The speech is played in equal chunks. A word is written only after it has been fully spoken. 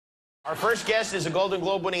Our first guest is a Golden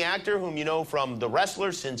Globe-winning actor whom you know from The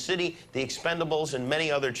Wrestler, Sin City, The Expendables, and many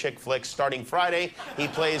other chick flicks. Starting Friday, he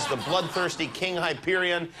plays the bloodthirsty King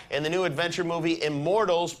Hyperion in the new adventure movie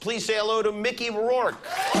Immortals. Please say hello to Mickey Rourke.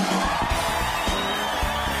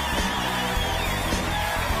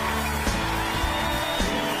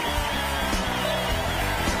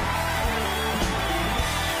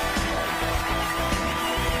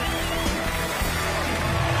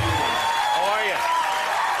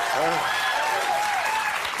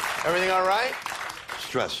 Everything all right?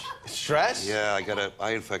 Stress. Stress? Yeah, I got an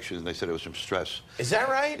eye infection, and they said it was from stress. Is that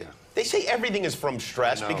right? Yeah. They say everything is from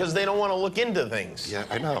stress because they don't want to look into things. Yeah,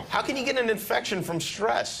 I know. How can you get an infection from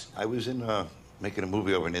stress? I was in making a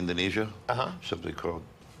movie over in Indonesia. Something called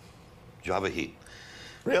Java Heat.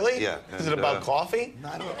 Really? Yeah. Is it about coffee?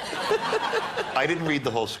 I don't know. I didn't read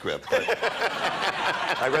the whole script. But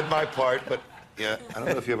I read my part, but yeah, I don't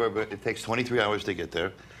know if you've ever, but it takes 23 hours to get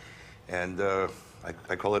there. And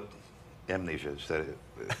I call it amnesia instead of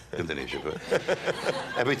Indonesia. But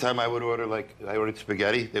every time I would order, like, I ordered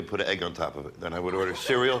spaghetti, they put an egg on top of it. Then I would order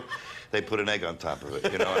cereal, they put an egg on top of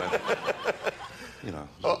it, you know.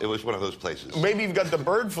 It was one of those places. Maybe you've got the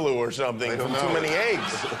bird flu or something from too many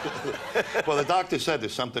eggs. Well, the doctor said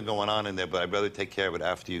there's something going on in there, but I'd rather take care of it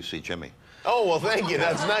after you see Jimmy. Oh, well, thank you.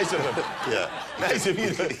 That's nice of him. Yeah. Nice of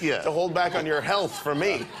you to hold back on your health for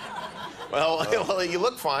me. Well, you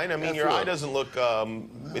look fine. I mean, your eye doesn't look,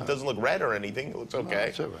 it doesn't look red or anything. It looks okay. No,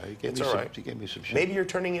 it's all right. It's all right. He gave me some shit. Maybe you're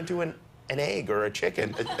turning into an egg or a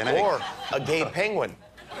chicken an or egg. a gay penguin.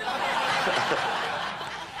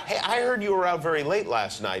 Hey, I heard you were out very late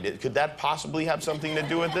last night. Could that possibly have something to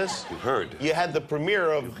do with this? You heard. You had the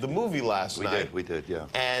premiere of the movie last night. We did, yeah.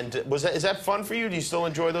 And is that fun for you? Do you still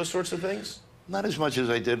enjoy those sorts of things? Not as much as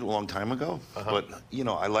I did a long time ago, but you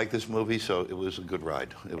know, I like this movie, so it was a good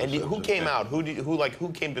ride. Who came out? Who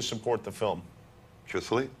came to support the film?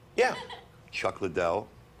 Truthfully? Yeah. Chuck Liddell.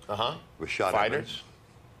 Rashad Fighters.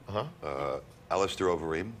 Evans. Alistair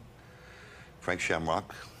Overeem. Frank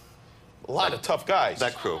Shamrock. A lot of tough guys.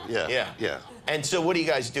 That crew, yeah. Yeah. And so what do you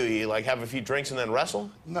guys do? You like have a few drinks and then wrestle?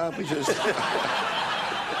 No, we just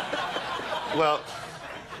well,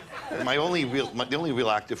 the only real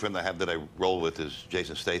actor friend I have that I roll with is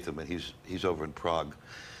Jason Statham, and he's over in Prague.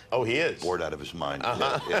 Oh, he is? Bored out of his mind.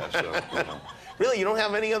 Yeah, so, you know. Really? You don't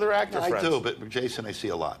have any other actor friends? I do, but Jason I see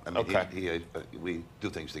a lot. I mean, we do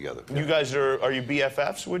things together. You guys are you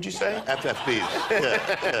BFFs, would you say? FFBs,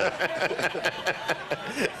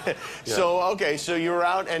 yeah. So, okay, so you were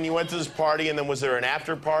out and you went to this party, and then was there an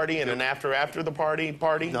after party and an after the party?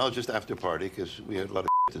 No, just after party, because we had a lot of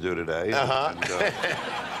to do today.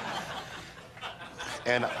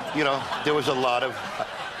 And, you know, there was a lot of...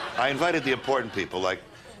 I invited the important people, like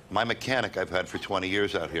my mechanic I've had for 20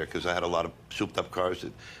 years out here, because I had a lot of souped-up cars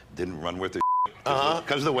that didn't run worth their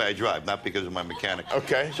because of the way I drive, not because of my mechanic.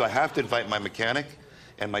 Okay. So I have to invite my mechanic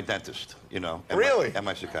and my dentist, you know. And really? And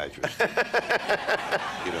my psychiatrist.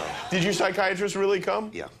 You know. Did your psychiatrist really come?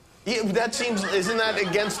 Yeah. That seems... Isn't that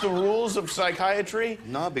against the rules of psychiatry?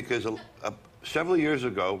 No, because several years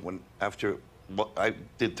ago, Well, I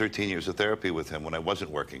did 13 years of therapy with him when I wasn't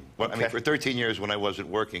working. Well, I mean, for 13 years when I wasn't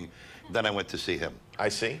working, then I went to see him. I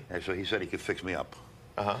see. And so he said he could fix me up.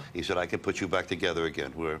 He said, I can put you back together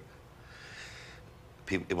again, where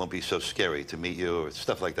it won't be so scary to meet you, or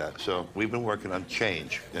stuff like that. So we've been working on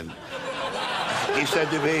change. And he said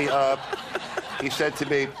to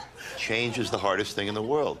me, change is the hardest thing in the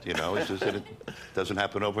world, you know? It's just that it doesn't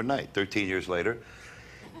happen overnight, 13 years later.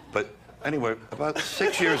 But anyway, about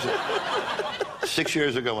 6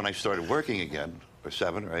 years ago when I started working again, or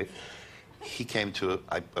 7 or 8, he came to,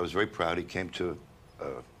 I was very proud, he came to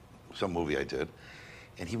some movie I did,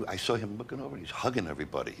 and I saw him looking over, and he's hugging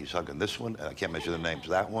everybody. He's hugging this one, and I can't measure the names,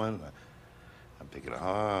 that one. I'm thinking,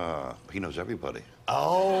 he knows everybody.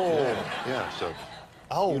 Oh. Yeah, so.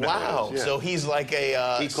 Oh, wow. Yeah. So he's like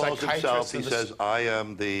a he calls himself, he says, I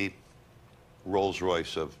am the Rolls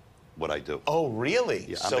Royce of what I do. Oh, really?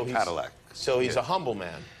 Yeah, I'm a Cadillac. So he's a humble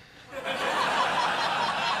man.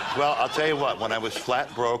 Well, I'll tell you what, when I was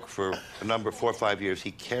flat broke for a number 4 or 5 years,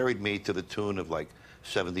 he carried me to the tune of like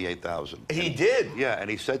 78,000. He did? Yeah, and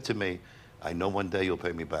he said to me, I know one day you'll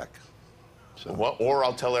pay me back. So. Well, or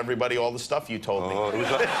I'll tell everybody all the stuff you told me.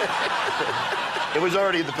 It was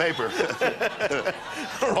already in the paper.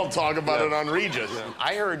 Or I'll talk about it on Regis. Yeah.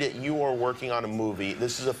 I heard that you are working on a movie.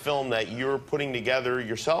 This is a film that you're putting together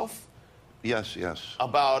yourself? Yes, yes.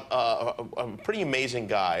 About a pretty amazing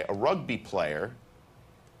guy, a rugby player,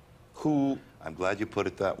 who... I'm glad you put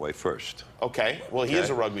it that way first. Okay. Well, he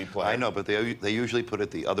is a rugby player. I know, but they usually put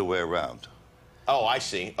it the other way around. Oh, I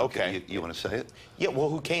see. Okay. You want to say it? Yeah, well,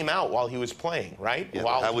 who came out while he was playing, right? Yeah,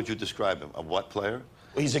 While... How would you describe him? A what player?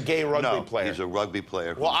 He's a gay rugby player. He's a rugby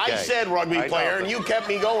player. Well, I said rugby player, and you kept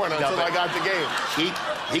me going until I got the game.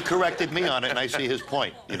 He corrected me on it, and I see his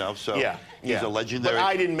point, you know, so he's a legendary... But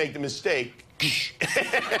I didn't make the mistake.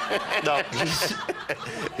 No,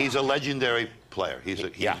 he's a legendary player. He's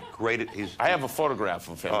great. I have a photograph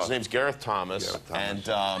of him. His name's Gareth Thomas.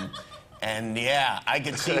 And yeah, I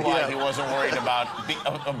could see why he wasn't worried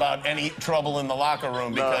about any trouble in the locker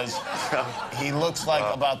room, because he looks like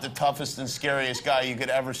about the toughest and scariest guy you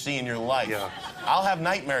could ever see in your life. Yeah. I'll have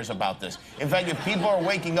nightmares about this. In fact, if people are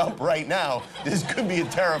waking up right now, this could be a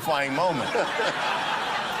terrifying moment.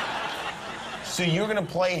 So you're going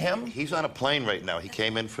to play him? He's on a plane right now. He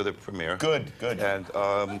came in for the premiere. Good, good. And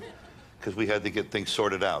because we had to get things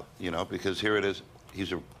sorted out, you know, because here it is.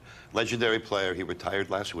 He's a legendary player. He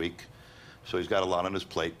retired last week. So he's got a lot on his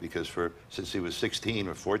plate, because since he was 16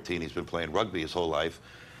 or 14, he's been playing rugby his whole life.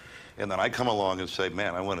 And then I come along and say,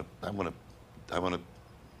 man, I want to.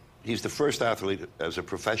 He's the first athlete as a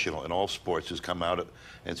professional in all sports who's come out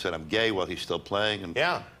and said, I'm gay while he's still playing. And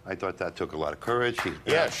I thought that took a lot of courage. Sure.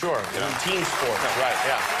 You know? In team sports, right?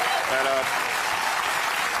 Yeah. And,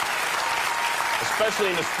 especially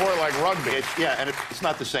in a sport like rugby. And it's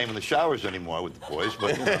not the same in the showers anymore with the boys,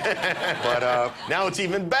 but you know. Now it's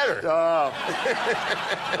even better. But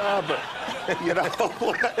you know,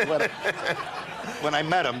 when I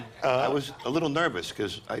met him, I was a little nervous,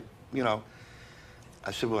 because I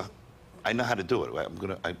said, well, I know how to do it.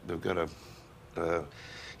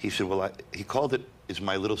 He said, well, he called it "Is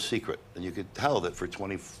My Little Secret," and you could tell that for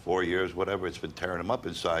 24 years, whatever, it's been tearing him up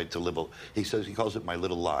inside to live. He says he calls it "My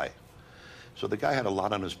Little Lie." So the guy had a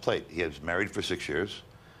lot on his plate. He was married for 6 years.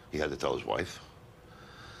 He had to tell his wife.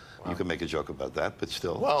 Wow. You can make a joke about that, but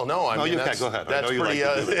still. Well, no, I mean, you can't. Go ahead. That's I know pretty. You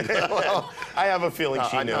like to do it. Well, I have a feeling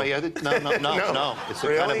she knew. No. It's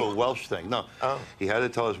a kind of a Welsh thing. No. Oh. He had to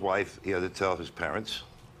tell his wife. He had to tell his parents.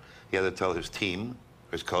 He had to tell his team,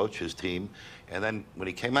 his coach, his team, and then when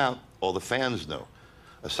he came out, all the fans knew.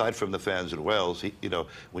 Aside from the fans in Wales, you know,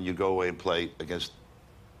 when you go away and play against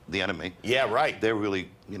the enemy. Yeah, right. They're really,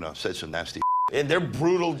 you know, said some nasty. And they're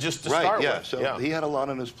brutal just to start with. So he had a lot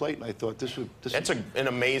on his plate, and I thought that's an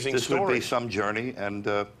amazing story. This would be some journey, and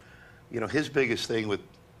you know, his biggest thing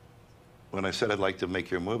when I said I'd like to make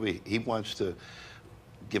your movie, he wants to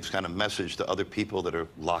give kind of message to other people that are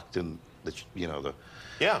locked in his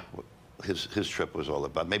trip was all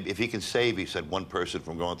about. Maybe if he can save, he said, one person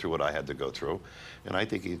from going through what I had to go through, and I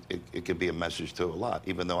think it could be a message to a lot,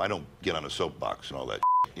 even though I don't get on a soapbox and all that,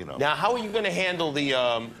 you know. Now, how are you going to handle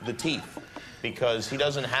the teeth? Because he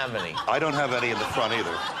doesn't have any. I don't have any in the front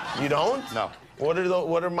either. You don't? No.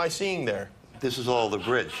 What am I seeing there? This is all the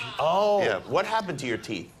bridge. Oh. Yeah. What happened to your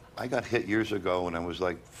teeth? I got hit years ago when I was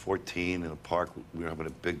like 14 in a park. We were having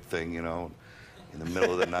a big thing, you know, in the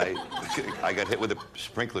middle of the night. I got hit with a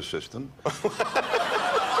sprinkler system.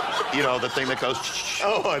 You know, the thing that goes...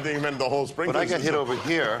 Oh, I think you meant the whole sprinkler system. But I got hit over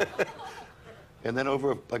here, and then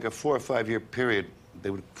over like a 4 or 5 year period,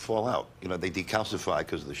 they would fall out. You know, they decalcify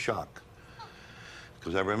because of the shock.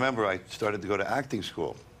 Because I remember I started to go to acting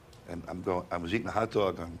school, and I was eating a hot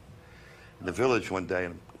dog in the village one day,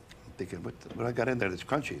 and I'm thinking, what I got in there that's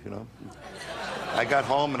crunchy, you know? I got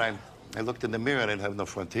home, and I looked in the mirror, and I didn't have no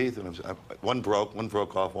front teeth, and one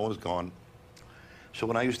broke off, one was gone. So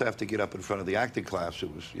when I used to have to get up in front of the acting class, it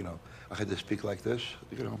was, you know, I had to speak like this,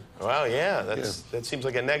 you know. Wow, yeah, that seems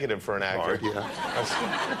like a negative for an actor. Hard,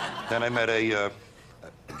 yeah. Then I met a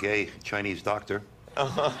gay Chinese doctor,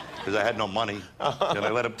 because I had no money, and I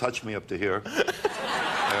let him touch me up to here. And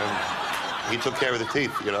he took care of the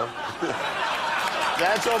teeth, you know.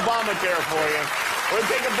 That's Obamacare for you. We'll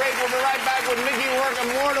take a break. We'll be right back with Mickey Rourke.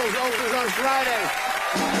 Immortals opens on Friday.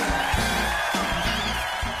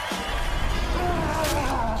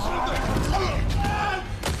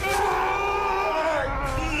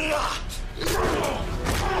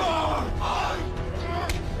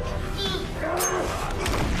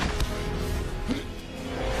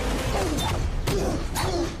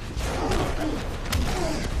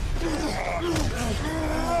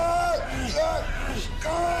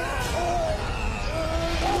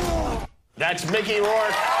 That's Mickey Rourke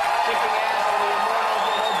kicking ass in the Immortals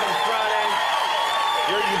that opens Friday.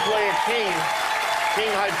 You play a king,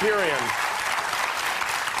 King Hyperion.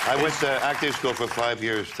 I went to acting school for 5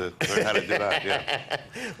 years to learn how to do that, yeah.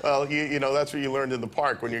 Well, you know, that's what you learned in the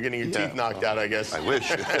park when you're getting your teeth knocked out, I guess. I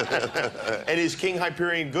wish. And is King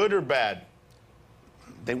Hyperion good or bad?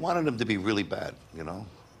 They wanted him to be really bad, you know.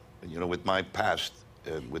 And, you know, with my past,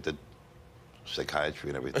 with the psychiatry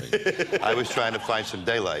and everything. I was trying to find some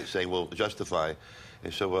daylight, saying, well, justify.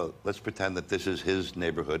 And so, well, let's pretend that this is his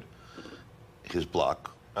neighborhood, his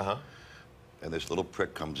block. Uh-huh. And this little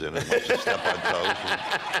prick comes in and wants to step on toes.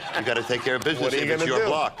 You got to take care of business. What are you it's your do?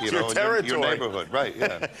 block, it's know, your territory. your neighborhood, right?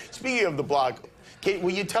 Yeah. Speaking of the block,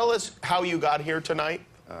 will you tell us how you got here tonight?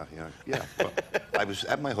 Yeah. Well, I was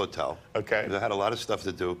at my hotel. Okay. I had a lot of stuff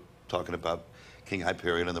to do, talking about King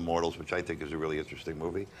Hyperion and the Immortals, which I think is a really interesting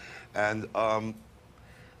movie. And I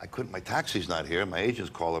couldn't. My taxi's not here. My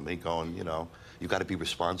agent's calling me, going, you know, you got to be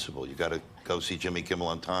responsible. You got to go see Jimmy Kimmel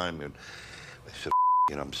on time. And I said,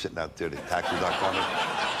 you know, I'm sitting out there, the taxi's not coming.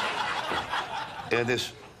 And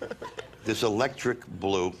this electric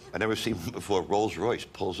blue, I never seen one before, Rolls Royce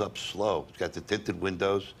pulls up slow. It's got the tinted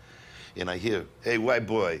windows. And I hear, hey, white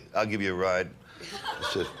boy, I'll give you a ride. I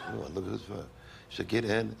said, oh, look at this. He said, get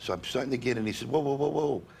in. So I'm starting to get in. He said, whoa, whoa, whoa,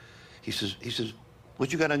 whoa. He says,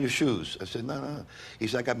 what you got on your shoes? I said, no. He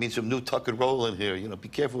said, I got me some new tuck and roll in here. You know, be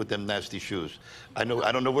careful with them nasty shoes. I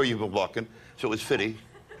don't know where you've been walking. So it was fitty.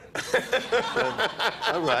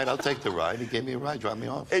 All right, I'll take the ride. He gave me a ride, dropped me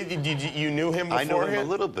off. Hey, you knew him beforehand? I knew him a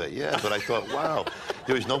little bit, yeah. But I thought, wow,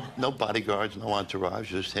 there was no bodyguards, no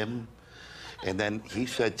entourage, just him. And then he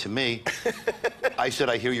said to me, I said,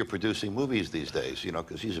 I hear you're producing movies these days, you know,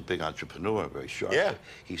 because he's a big entrepreneur, very sharp. Yeah.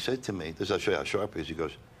 He said to me, I'll show you how sharp he is. He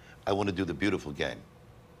goes, I want to do The Beautiful Game.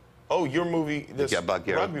 Oh, your movie, this about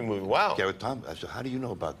Garrett, rugby movie, wow. Garrett Thomas. I said, how do you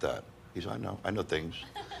know about that? He said, I know things.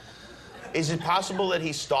 Is it possible that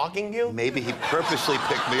he's stalking you? Maybe he purposely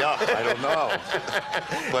picked me up. I don't know.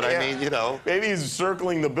 But yeah. I mean, you know. Maybe he's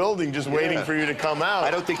circling the building just waiting for you to come out.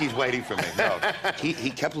 I don't think he's waiting for me, no. He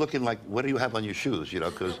kept looking like, what do you have on your shoes, you know,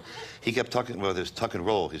 because he kept talking about this tuck and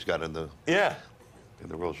roll he's got in the... Yeah. In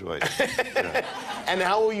the Rolls Royce. Yeah. And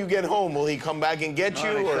how will you get home? Will he come back and get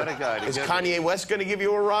you? Or is Kanye West going to give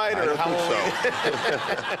you a ride? I or don't how think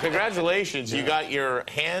so. Congratulations. You got your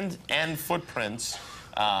hand and footprints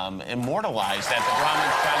immortalized at the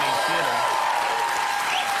Brahmin Chinese Theater.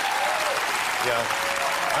 Yeah.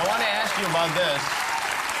 I want to ask you about this.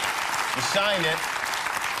 You signed it,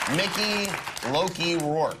 Mickey Loki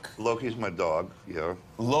Rourke. Loki's my dog, yeah.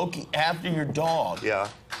 Loki, after your dog. Yeah.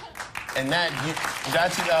 And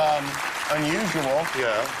that's unusual.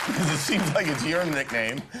 Yeah. Because it seems like it's your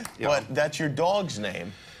nickname, but that's your dog's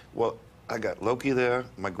name. Well, I got Loki there,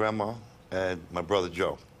 my grandma, and my brother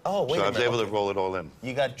Joe. Oh, wait a minute. So I was able to roll it all in.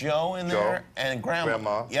 You got Joe in there and Grandma.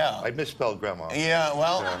 Grandma. Yeah. I misspelled Grandma. Yeah,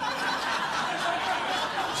 well,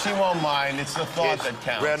 she won't mind. It's the thought that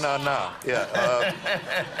counts. Grandma, yeah.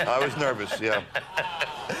 I was nervous, yeah.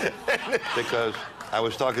 Because I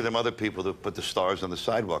was talking to them other people that put the stars on the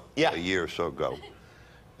sidewalk a year or so ago.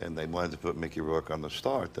 And they wanted to put Mickey Rourke on the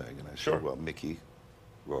star thing. And I said, well, Mickey,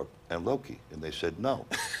 Rourke, and Loki. And they said no.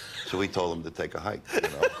 So we told them to take a hike, you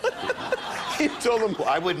know. You told them... Well,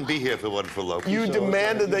 I wouldn't be here if it wasn't for Loki. You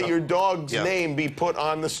demanded that your dog's name be put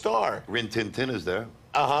on the star. Rin Tin Tin is there.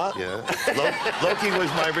 Uh-huh. Yeah. Loki was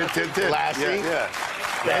my Rin Tin Tin. Lassie. Yeah.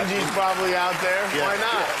 Benji's probably out there. Yeah. Why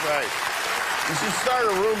not? Yeah, right. You should start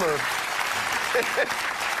a rumor.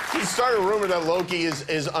 You start a rumor that Loki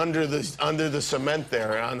is under the cement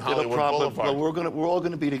there on Hollywood Boulevard. Well, we're all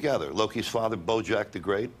gonna be together. Loki's father, Bojack the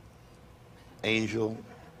Great, Angel,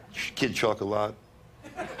 Kid Chocolat,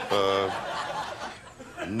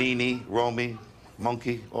 Nini, Romy,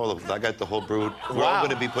 Monkey, all of them. I got the whole brood. We're all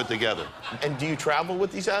gonna be put together. And do you travel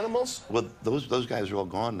with these animals? Well, those guys are all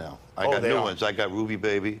gone now. I got new ones. I got Ruby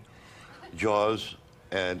Baby, Jaws,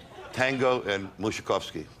 and Tango, and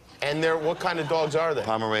Mushakowski. And what kind of dogs are they?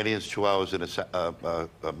 Pomeranians, Chihuahuas, and a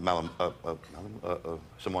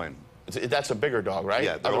Samoyed. That's a bigger dog, right?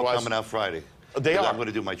 Yeah, they're all coming out Friday. They are? I'm going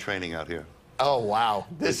to do my training out here. Oh, wow.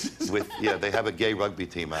 Yeah, they have a gay rugby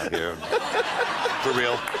team out here. For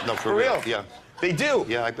real? No, for real? Yeah. They do?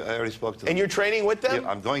 Yeah, I already spoke to them. And you're training with them?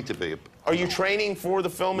 Yeah, I'm going to be. Are you training for the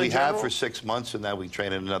film in general? We have for 6 months, and now we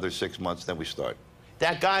train in another 6 months, then we start.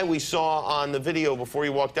 That guy we saw on the video before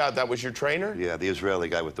you walked out, that was your trainer? Yeah, the Israeli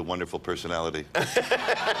guy with the wonderful personality.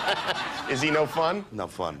 Is he no fun? No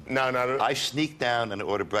fun. No. I sneak down and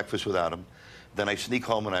order breakfast without him. Then I sneak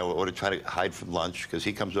home and I try to hide from lunch because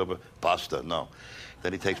he comes over, pasta, no.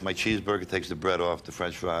 Then he takes my cheeseburger, takes the bread off, the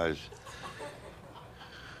French fries.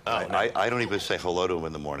 I don't even say hello to him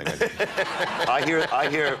in the morning. I hear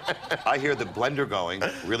the blender going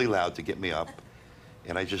really loud to get me up,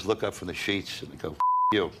 and I just look up from the sheets and I go,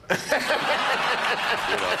 you. You know.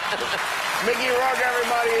 Mickey Rourke,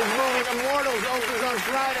 everybody, his movie Immortals opens on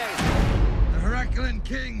Friday. The Herculean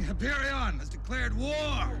King Hyperion has declared war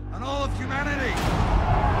on all of humanity.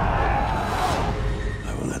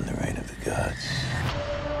 I will end the reign of the gods.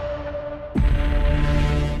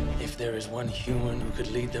 there is one human who could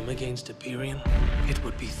lead them against Hyperion, it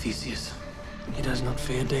would be Theseus. He does not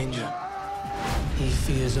fear danger. He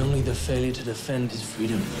fears only the failure to defend his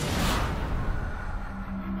freedom.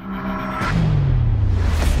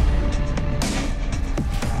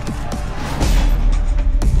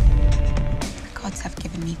 The gods have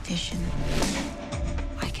given me vision.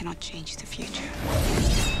 I cannot change the future.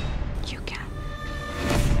 You can.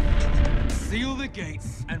 Seal the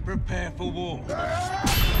gates and prepare for war.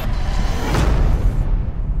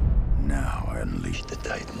 Now I unleash the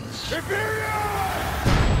Titans.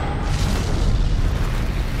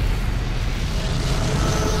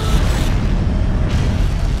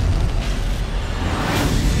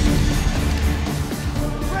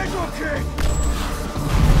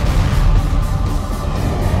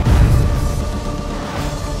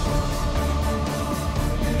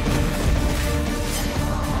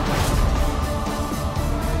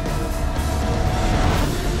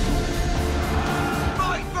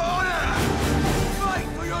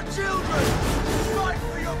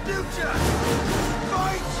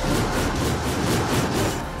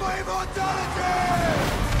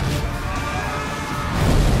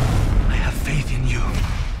 I have faith in you.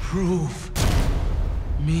 Prove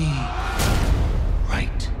me